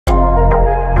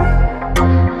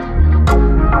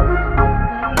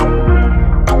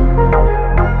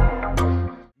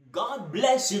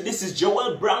bless you. This is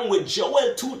Joel Brown with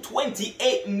Joel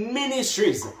 228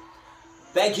 Ministries.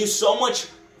 Thank you so much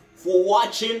for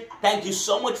watching. Thank you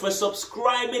so much for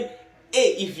subscribing.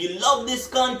 Hey, if you love this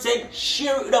content,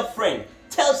 share it with a friend.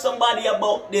 Tell somebody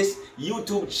about this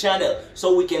YouTube channel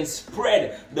so we can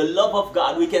spread the love of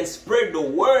God. We can spread the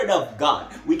word of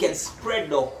God. We can spread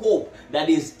the hope that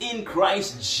is in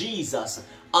Christ Jesus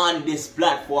on this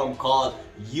platform called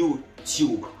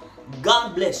YouTube.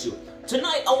 God bless you.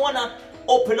 Tonight I want to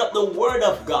open up the word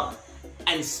of God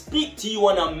and speak to you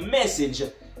on a message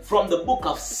from the book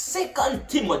of 2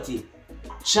 Timothy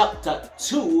chapter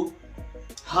 2.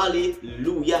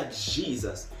 Hallelujah,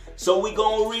 Jesus. So we're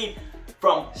going to read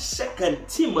from 2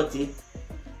 Timothy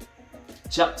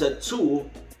chapter 2,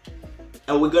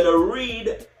 and we're going to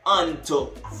read unto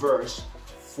verse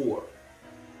 4.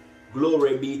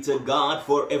 Glory be to God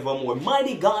forevermore.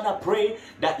 Mighty God, I pray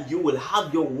that you will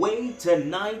have your way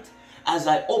tonight as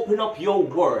I open up your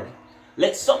word.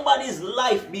 Let somebody's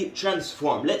life be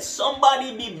transformed. Let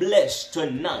somebody be blessed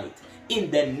tonight in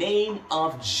the name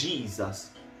of Jesus.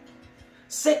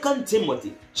 2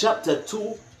 Timothy chapter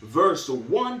 2 verse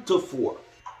 1 to 4.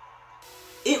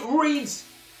 It reads,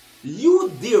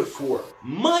 "You therefore,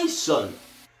 my son,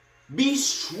 be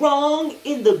strong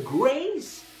in the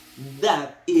grace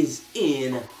that is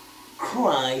in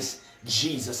Christ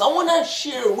Jesus." I want to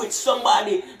share with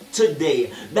somebody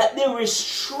today that there is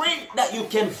strength that you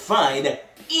can find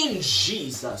in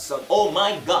Jesus. Oh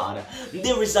my God,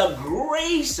 there is a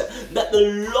grace that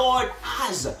the Lord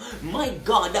has, my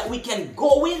God, that we can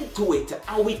go into it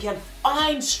and we can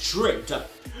find strength.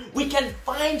 We can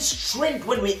find strength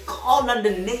when we call on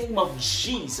the name of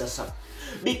Jesus,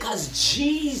 because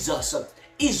Jesus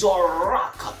is our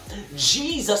rock.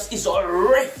 Jesus is our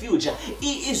refuge.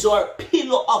 He is our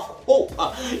pillar of hope.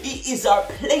 He is our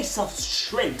place of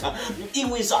strength. He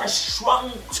is our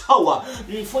strong tower.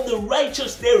 For the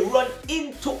righteous, they run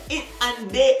into it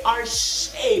and they are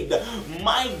saved.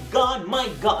 My God, my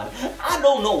God. I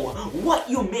don't know what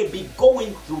you may be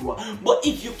going through, but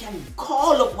if you can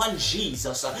call upon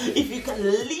Jesus, if you can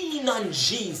lean on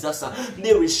Jesus,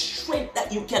 there is strength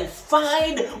that you can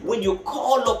find when you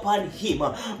call upon Him.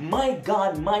 My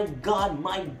God, my God,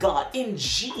 my God, in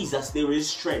Jesus there is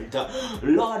strength.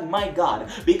 Lord, my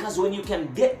God, because when you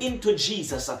can get into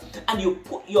Jesus and you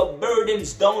put your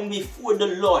burdens down before the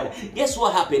Lord, guess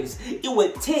what happens? He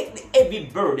will take the heavy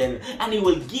burden and He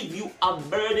will give you a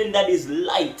burden that is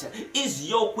light. His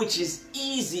yoke which is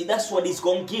easy, that's what He's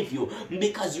going to give you,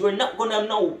 because you're not going to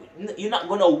know, you're not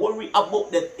going to worry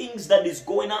about the things that is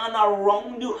going on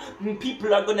around you.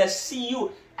 People are going to see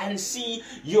you and see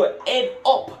your head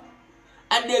up,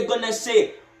 and they're gonna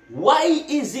say, why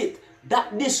is it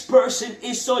that this person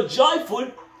is so joyful?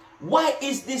 Why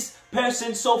is this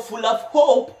person so full of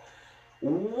hope?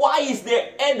 Why is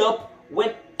their head up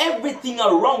when everything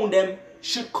around them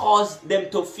should cause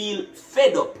them to feel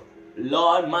fed up?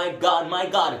 Lord, my God, my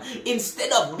God.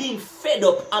 Instead of being fed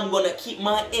up, I'm going to keep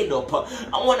my head up.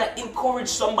 I want to encourage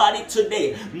somebody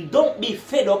today. Don't be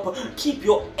fed up. Keep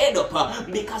your head up,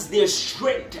 because there's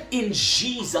strength in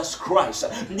Jesus Christ.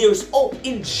 There's hope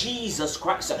in Jesus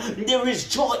Christ. There is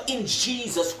joy in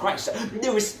Jesus Christ.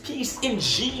 There is peace in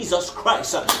Jesus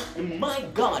Christ. My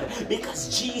God,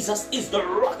 because Jesus is the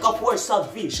rock of our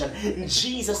salvation.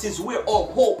 Jesus is where our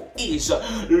hope is.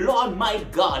 Lord, my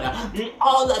God,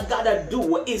 all I gotta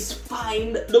do is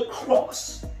find the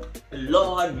cross.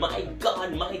 Lord, my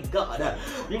God, my God,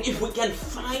 if we can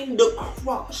find the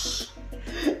cross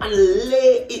and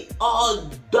lay it all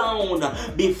down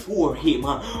before Him,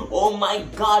 oh my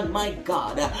God, my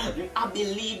God, I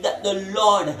believe that the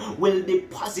Lord will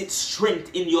deposit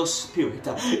strength in your spirit.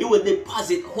 He will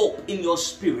deposit hope in your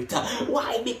spirit.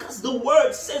 Why? Because the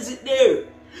word says it there.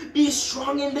 Be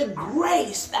strong in the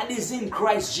grace that is in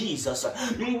Christ Jesus.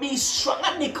 Be strong.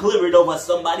 I declare it over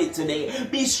somebody today.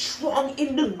 Be strong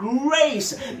in the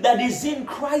grace that is in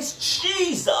Christ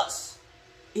Jesus.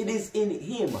 It is in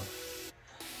Him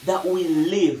that we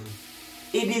live.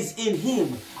 It is in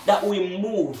Him that we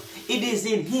move. It is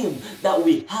in Him that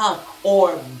we have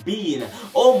our being.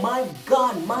 Oh my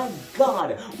God, my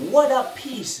God. What a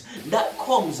peace that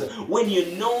comes when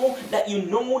you know that you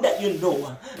know that you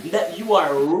know that you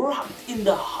are wrapped in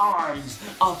the arms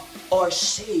of our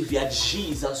Savior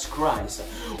Jesus Christ.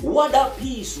 What a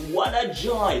peace, what a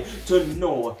joy to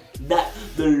know that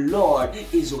the Lord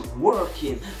is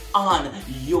working on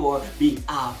your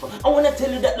behalf. I want to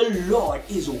tell you that the Lord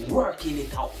is working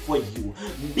it out for you.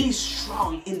 Be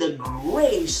strong in the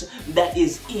grace that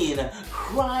is in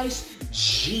Christ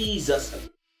Jesus.